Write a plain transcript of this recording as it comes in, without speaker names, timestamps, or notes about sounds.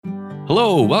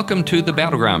Hello, welcome to the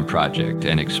Battleground Project,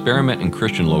 an experiment in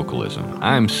Christian localism.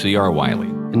 I'm C.R. Wiley.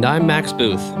 And I'm Max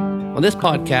Booth. On this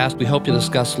podcast, we hope to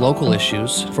discuss local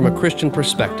issues from a Christian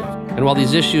perspective. And while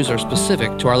these issues are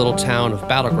specific to our little town of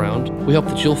Battleground, we hope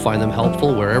that you'll find them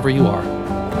helpful wherever you are.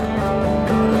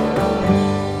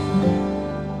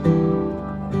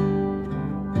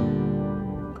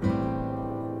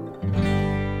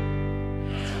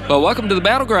 Well, welcome to the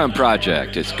Battleground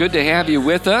Project. It's good to have you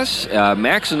with us.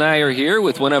 Max and I are here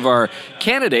with one of our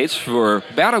candidates for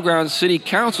Battleground City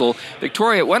Council.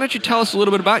 Victoria, why don't you tell us a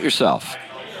little bit about yourself?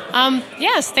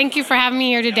 Yes, thank you for having me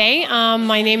here today.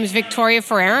 My name is Victoria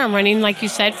Ferrer. I'm running, like you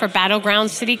said, for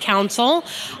Battleground City Council.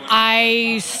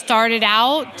 I started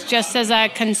out just as a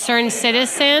concerned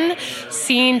citizen,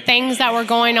 seeing things that were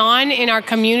going on in our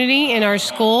community, in our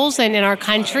schools, and in our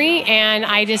country, and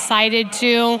I decided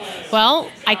to,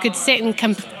 I could sit and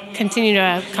continue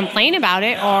to complain about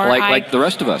it, or like the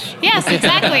rest of us. Yes,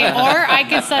 exactly. Or I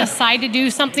could decide to do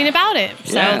something about it.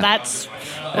 So that's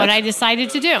what I decided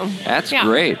to do. That's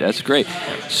great. That's great.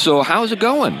 So how's it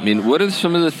going? I mean, what are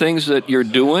some of the things that you're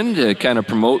doing to kind of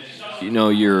promote,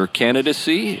 your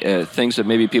candidacy, things that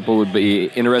maybe people would be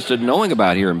interested in knowing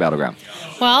about here in Battleground?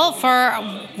 Well, for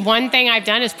one thing I've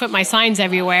done is put my signs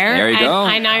everywhere. There you go.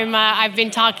 And I've been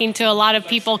talking to a lot of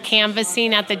people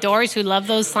canvassing at the doors who love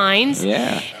those signs.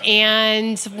 Yeah.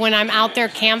 And when I'm out there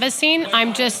canvassing,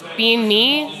 I'm just being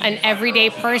me, an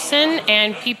everyday person,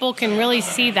 and people can really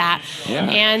see that. Yeah.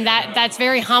 And that's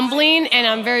very humbling, and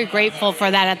I'm very grateful for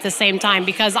that at the same time,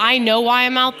 because I know why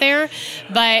I'm out there.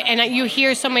 And you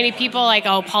hear so many people like,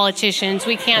 oh, politicians,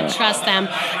 we can't trust them.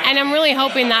 And I'm really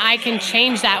hoping that I can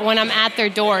change that when I'm at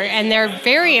their door, and they're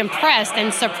very impressed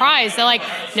and surprised. They're like,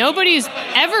 nobody's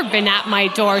ever been at my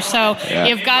door, so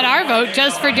you've got our vote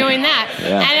just for doing that.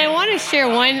 Yeah. And I want to share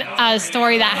one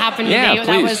story that happened today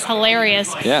that was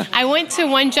hilarious. Yeah. I went to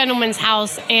one gentleman's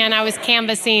house and I was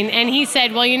canvassing, and he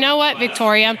said, well, you know what,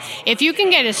 Victoria, if you can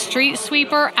get a street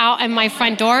sweeper out at my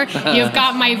front door, you've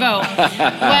got my vote.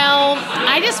 Well,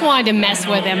 I just wanted to mess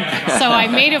with him, so I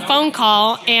made a phone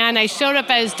call and I showed up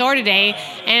at his door today,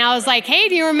 and I was like, hey,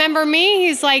 do you remember me?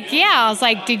 He's like, yeah. I was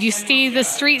like, did you see the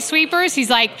street sweepers? He's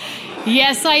like,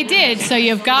 yes, I did. So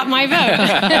you've got my vote.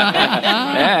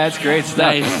 Yeah, that's great stuff.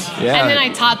 Nice. Yeah. And then I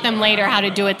taught them later how to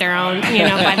do it their own,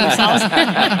 by themselves.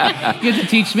 You get to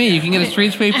teach me. You can get a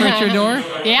street sweeper at your door?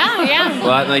 Yeah.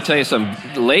 Well, let me tell you something.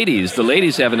 The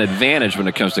ladies have an advantage when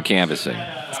it comes to canvassing.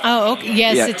 Oh, okay.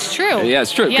 Yes, it's true. Yeah,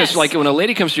 it's true. Because when a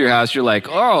lady comes to your house, you're like,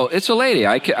 oh, it's a lady.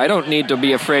 I don't need to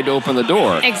be afraid to open the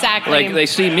door. Exactly. Like they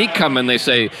see me coming, they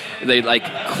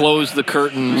close the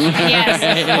curtains. Yes.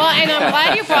 Well, and I'm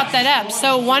glad you brought that up.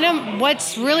 So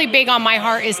what's really big on my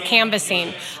heart is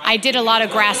canvassing. I did a lot of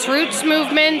grassroots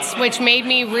movements, which made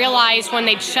me realize when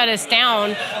they'd shut us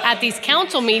down at these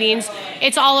council meetings,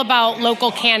 it's all about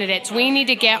local candidates. We need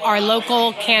to get our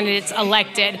local candidates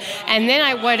elected. And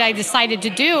then what I decided to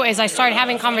do is I started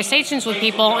having conversations with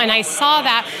people, and I saw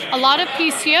that a lot of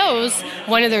PCOs,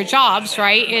 one of their jobs,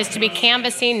 right, is to be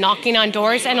canvassing, knocking on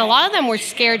doors, and a lot of them were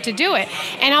scared to do it.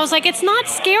 And I was like, it's not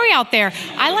scary out there.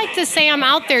 I like to say I'm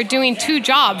out there doing two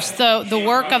jobs, the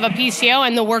work of a PCO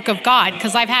and the work of God,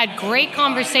 because I've had great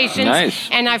conversations. Nice.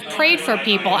 And I've prayed for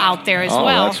people out there as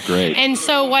well. Oh, that's great. And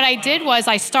so what I did was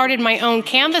I started my own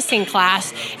canvassing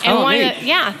class. And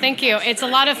neat. Thank you. It's a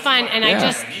lot of fun, and I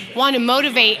just want to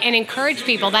motivate and encourage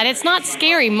people that it's not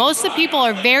scary. Most of the people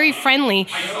are very friendly,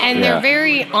 and they're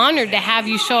very honored to have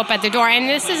you show up at their door. And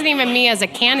this isn't even me as a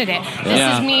candidate.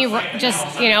 This is me just,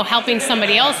 helping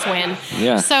somebody else win.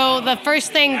 Yeah. So the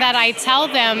first thing that I tell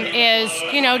them is,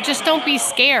 just don't be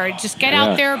scared. Just get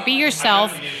out there, be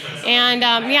yourself. And,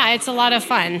 it's a lot of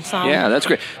fun. So. Yeah, that's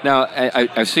great. Now,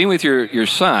 I've seen with your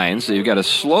signs that you've got a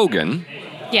slogan.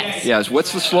 Yes. Yes.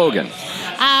 What's the slogan?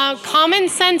 Common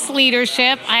sense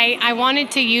leadership. I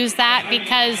wanted to use that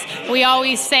because we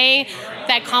always say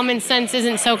that common sense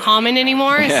isn't so common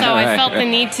anymore. I felt the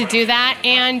need to do that.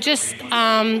 And just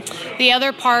the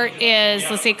other part is,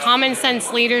 common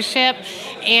sense leadership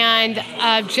and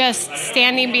just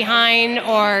standing behind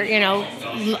or,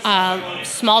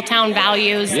 small town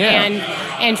values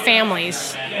and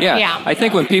families. Yeah. I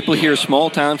think when people hear small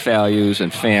town values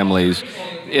and families,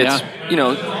 it's,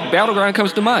 Battleground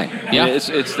comes to mind. Yeah.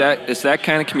 It's that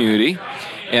kind of community.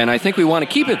 And I think we want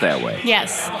to keep it that way.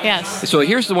 Yes. So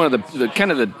here's one of the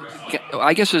kind of the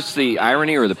I guess it's the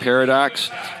irony or the paradox.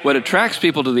 What attracts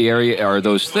people to the area are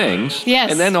those things.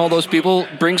 Yes. And then all those people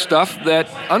bring stuff that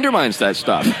undermines that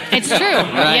stuff. It's true.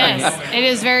 Yes, it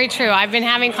is very true. I've been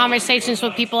having conversations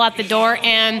with people at the door,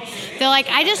 and they're like,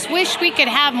 I just wish we could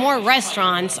have more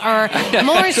restaurants or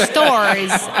more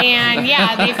stores. And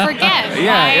they forget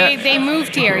why they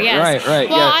moved here. Yes. Right.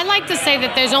 Well, I like to say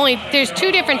that there's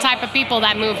two different type of people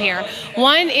that move here.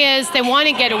 One is they want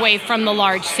to get away from the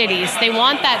large cities. They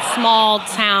want that small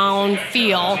town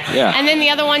feel. Yeah. And then the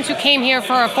other ones who came here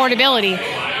for affordability.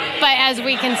 But as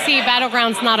we can see,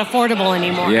 Battleground's not affordable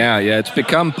anymore. Yeah, it's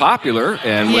become popular,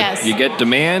 and you get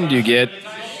demand, you get,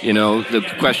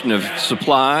 the question of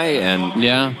supply, and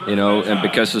and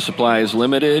because the supply is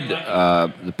limited,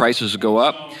 the prices go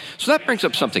up. So that brings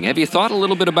up something. Have you thought a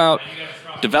little bit about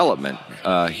development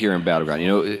here in Battleground?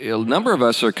 A number of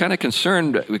us are kind of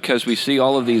concerned because we see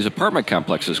all of these apartment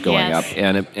complexes going up,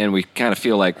 and we kind of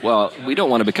feel like, well, we don't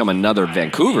want to become another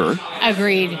Vancouver.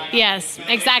 Agreed. Yes,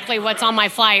 exactly what's on my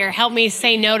flyer. Help me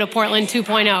say no to Portland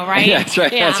 2.0, right? Yeah, that's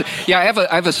right. Yeah. I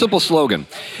have a simple slogan.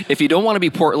 If you don't want to be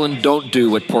Portland, don't do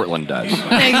what Portland does.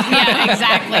 Yeah,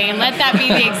 exactly. And let that be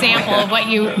the example of what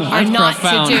you are not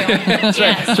profound. to do.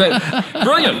 That's right.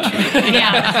 Brilliant.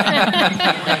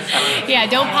 Yeah,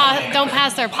 don't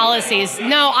pass their policies.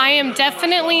 No, I am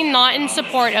definitely not in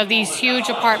support of these huge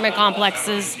apartment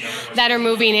complexes that are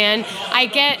moving in. I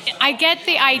get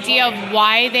the idea of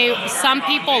why some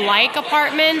people like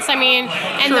apartments. I mean,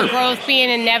 and the growth being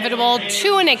inevitable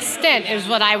to an extent is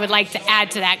what I would like to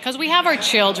add to that, because we have our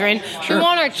children. Sure. We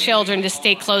want our children to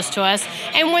stay close to us.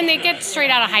 And when they get straight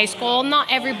out of high school,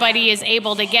 not everybody is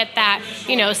able to get that,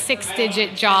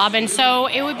 6-digit job. And so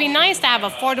it would be nice to have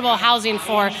affordable housing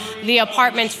for the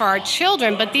apartments for our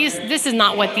children, but this is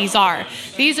not what these are.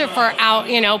 These are for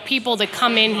people to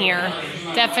come in here,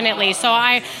 definitely. So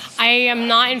I am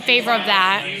not in favor of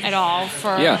that at all for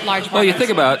large apartments. Well, you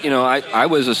think about, I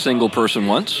was a single person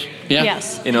once. Yeah.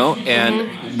 Yes.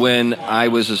 And when I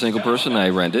was a single person, I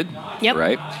rented. Yep.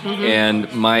 Right? Mm-hmm.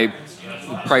 And my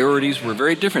priorities were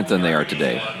very different than they are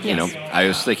today. Yes. I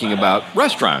was thinking about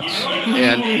restaurants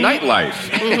and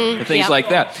nightlife and things like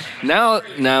that. Now,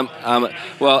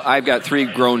 I've got 3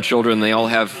 grown children. They all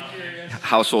have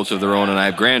households of their own, and I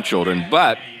have grandchildren.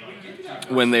 But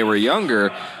when they were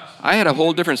younger, I had a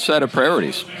whole different set of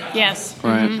priorities. Yes.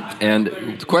 Right. Mm-hmm.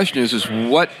 And the question is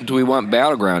what do we want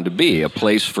Battleground to be? A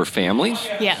place for families?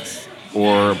 Yes.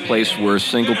 Or a place where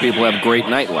single people have great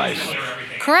nightlife?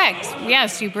 Correct.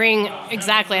 Yes, you bring,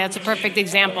 exactly. That's a perfect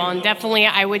example. And definitely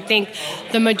I would think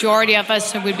the majority of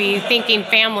us would be thinking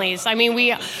families. I mean,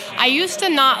 I used to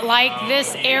not like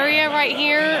this area right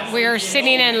here. We're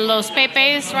sitting in Los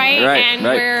Pepes, right? And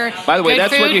we're by the way,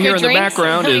 that's food, what you hear in the drinks.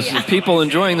 background is people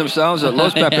enjoying themselves at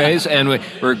Los Pepes, and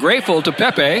we're grateful to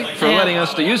Pepe for letting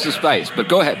us to use the space. But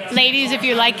go ahead. Ladies, if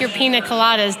you like your pina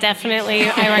coladas, definitely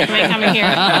I recommend coming here.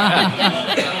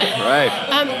 Right.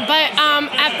 But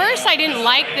at first I didn't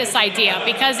like this idea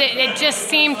because it just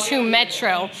seemed too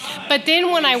metro. But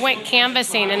then when I went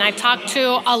canvassing and I talked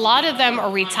to a lot of them are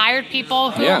retired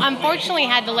people who unfortunately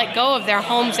had to let go of their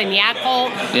homes in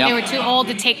Yakult. They were too old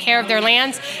to take care of their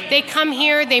lands. They come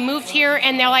here, they moved here,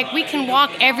 and they're like, we can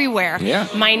walk everywhere,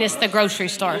 minus the grocery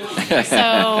store.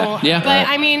 So, but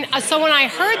I mean, so when I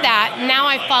heard that, now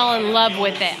I fall in love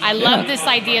with it. I love this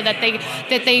idea that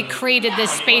they created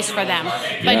this space for them.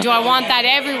 But do I want that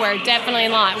everywhere? Definitely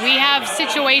not. We have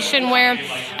situation where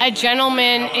a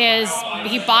gentleman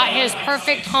he bought his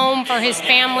perfect home for his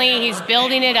family. He's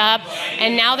building it up,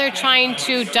 and now they're trying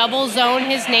to double zone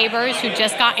his neighbors who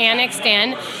just got annexed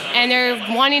in, and they're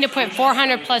wanting to put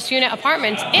 400 plus unit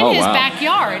apartments in his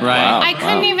backyard. Right. Wow. I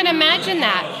couldn't even imagine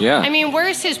that. Yeah. I mean,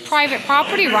 where's his private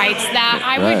property rights that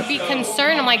I would be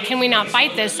concerned? I'm like, can we not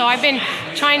fight this? So I've been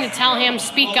trying to tell him,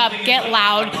 speak up, get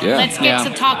loud. Let's get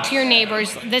to talk to your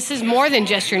neighbors. This is more than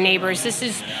just your neighbors. This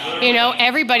is,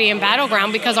 everybody in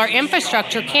Battleground, because our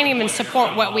infrastructure can't even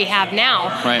support what we have now.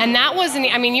 Right. And that wasn't,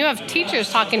 you have teachers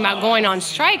talking about going on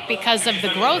strike because of the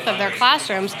growth of their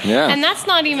classrooms. And that's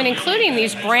not even including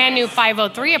these brand new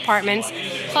 503 apartments.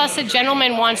 Plus a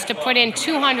gentleman wants to put in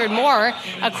 200 more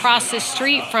across the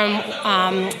street from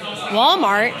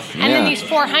Walmart. And then these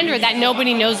 400 that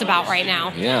nobody knows about right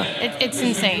now. It's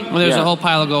insane. Well, there's a whole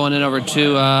pile going in over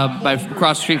to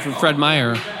across the street from Fred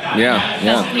Meyer.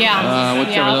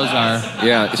 Whichever those are.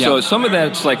 So some of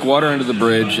that's like water under the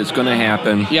bridge. It's going to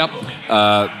happen.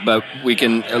 But we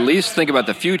can at least think about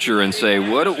the future and say,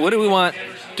 what do we want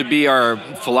to be our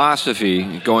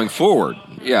philosophy going forward?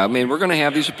 We're going to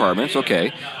have these apartments.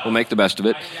 Okay, we'll make the best of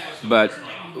it. But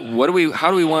how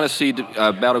do we want to see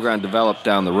Battleground develop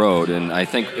down the road? And I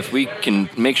think if we can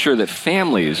make sure that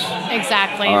families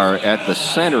are at the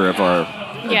center of our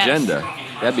agenda,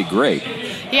 that'd be great.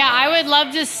 Yeah, I would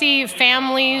love to see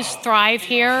families thrive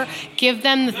here, give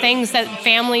them the things that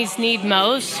families need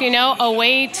most, a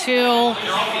way to...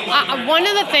 one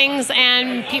of the things,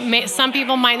 and some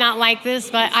people might not like this,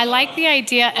 but I like the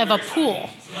idea of a pool.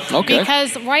 Okay.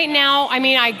 Because right now,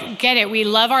 I get it. We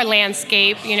love our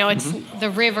landscape. It's the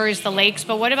rivers, the lakes.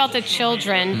 But what about the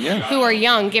children who are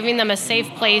young, giving them a safe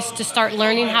place to start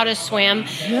learning how to swim?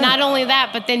 Yeah. Not only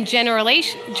that, but then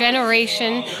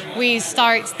generation, we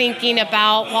start thinking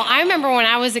about, well, I remember when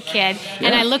I was a kid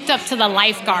and I looked up to the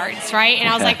lifeguards, right? And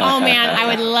I was like, oh man, I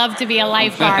would love to be a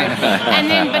lifeguard.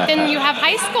 But then you have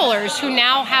high schoolers who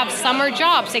now have summer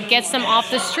jobs. It gets them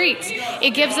off the streets.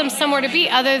 It gives them somewhere to be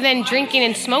other than drinking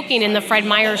and smoking in the Fred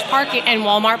Meyer's parking and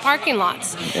Walmart parking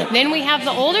lots. Yeah. Then we have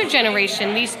the older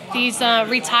generation, these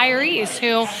retirees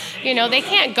who, they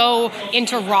can't go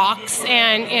into rocks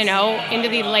and, into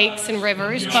the lakes and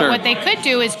rivers. But what they could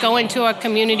do is go into a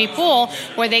community pool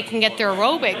where they can get their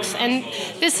aerobics. And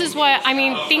this is what,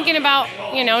 thinking about,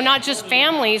 not just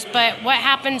families, but what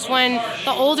happens when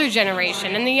the older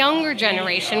generation and the younger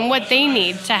generation, what they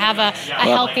need to have a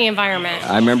healthy environment.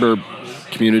 I remember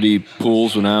community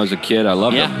pools when I was a kid. I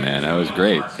loved them, man. That was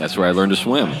great. That's where I learned to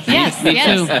swim. Yes,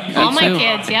 yes. All my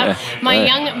kids,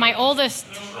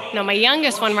 my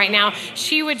youngest one right now,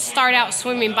 she would start out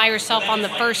swimming by herself on the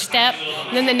first step.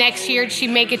 And then the next year, she'd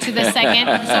make it to the second.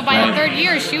 So by the third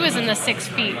year, she was in the 6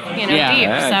 feet, deep. So it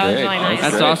was really nice.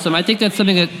 That's awesome. I think that's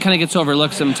something that kind of gets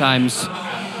overlooked sometimes.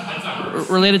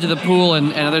 Related to the pool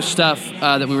and other stuff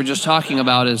that we were just talking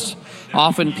about is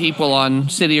often people on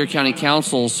city or county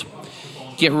councils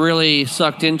get really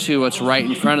sucked into what's right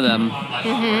in front of them.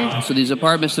 Mm-hmm. So these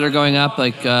apartments that are going up,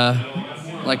 like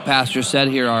Pastor said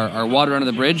here, are water under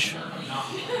the bridge.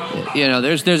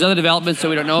 There's other developments that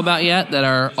we don't know about yet that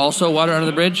are also water under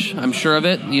the bridge. I'm sure of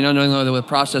it, knowing the way the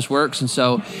process works. And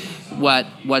so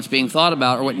what's being thought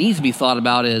about, or what needs to be thought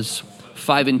about, is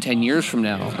 5 and 10 years from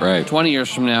now, right? 20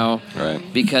 years from now, right?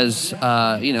 Because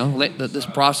this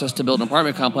process to build an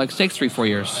apartment complex takes 3-4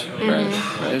 years.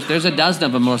 Mm-hmm. Right. There's a dozen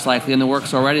of them most likely in the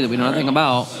works already that we know nothing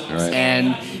about. Right.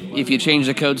 And if you change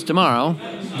the codes tomorrow,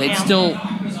 they'd still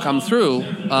come through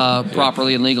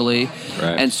properly and legally.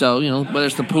 Right. And so whether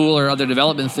it's the pool or other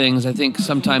development things, I think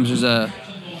sometimes there's a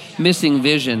missing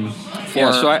vision for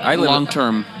I live long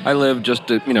term. I live just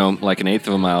like an eighth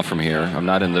of a mile from here. I'm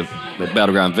not in the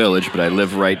Battleground Village, but I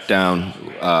live right down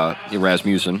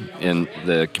Rasmussen in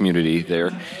the community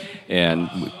there,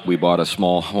 and we bought a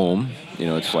small home.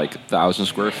 It's like 1,000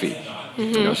 square feet.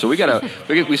 Mm-hmm. So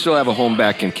we still have a home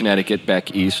back in Connecticut,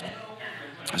 back east.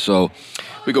 So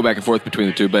we go back and forth between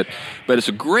the two, but it's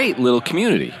a great little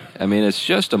community. It's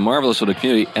just a marvelous little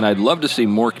community, and I'd love to see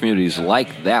more communities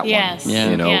like that one.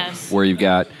 Yes. Where you've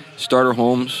got starter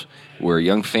homes, where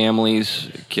young families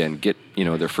can get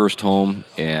their first home,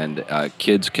 and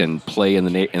kids can play in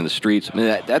the streets.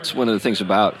 That's one of the things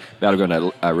about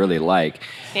Battleground I really like.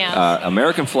 Yeah.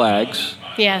 American flags.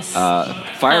 Yes.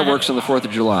 Fireworks on the 4th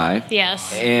of July.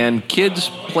 Yes. And kids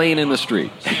playing in the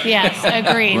street. Yes,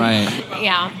 agreed. Right.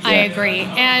 Yeah, I agree.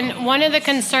 And one of the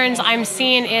concerns I'm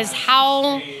seeing is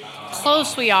how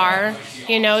close we are,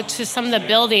 to some of the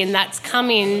building that's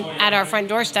coming at our front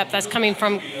doorstep that's coming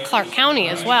from Clark County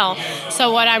as well.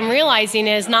 So what I'm realizing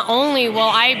is not only will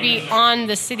I be on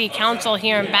the city council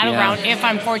here in Battleground if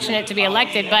I'm fortunate to be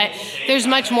elected, but there's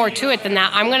much more to it than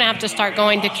that. I'm going to have to start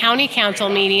going to county council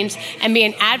meetings and be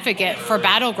an advocate for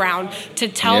Battleground to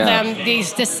tell them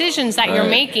these decisions that you're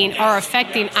making are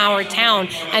affecting our town,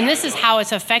 and this is how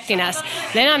it's affecting us.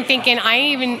 Then I'm thinking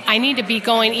I need to be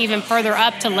going even further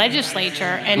up to legislature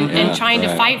and trying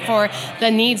to fight for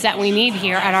the needs that we need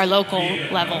here at our local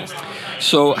levels.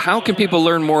 So how can people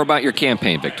learn more about your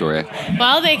campaign, Victoria?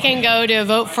 Well, they can go to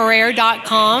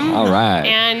voteferrer.com. All right.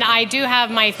 And I do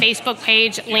have my Facebook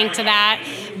page linked to that.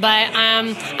 But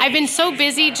I've been so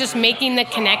busy just making the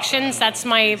connections. That's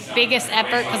my biggest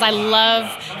effort because I love,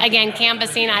 again,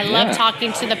 canvassing. I love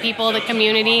talking to the people of the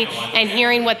community and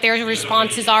hearing what their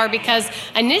responses are, because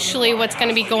initially what's going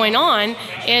to be going on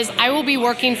is I will be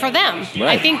working for them. Right.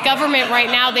 I think government right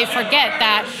now, they forget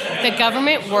that the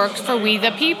government works for we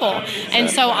the people. And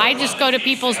so I just go to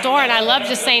people's door, and I love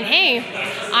just saying, hey,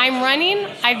 I'm running.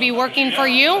 I'd be working for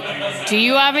you. Do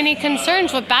you have any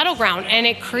concerns with Battleground? And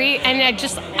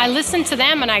I listen to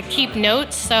them, and I keep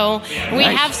notes. So we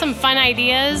have some fun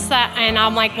ideas, and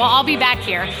I'm like, well, I'll be back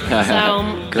here.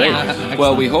 So great. Yeah.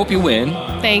 Well, we hope you win.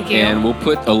 Thank you. And we'll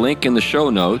put a link in the show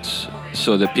notes.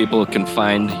 so that people can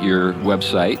find your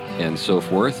website and so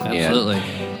forth. Absolutely.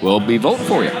 And we'll be voting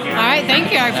for you. All right,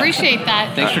 thank you. I appreciate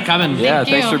that. Thanks for coming. Yeah, Thank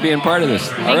thanks you. for being part of this.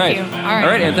 All right. you. All All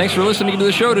right, and thanks for listening to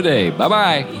the show today.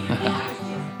 Bye-bye.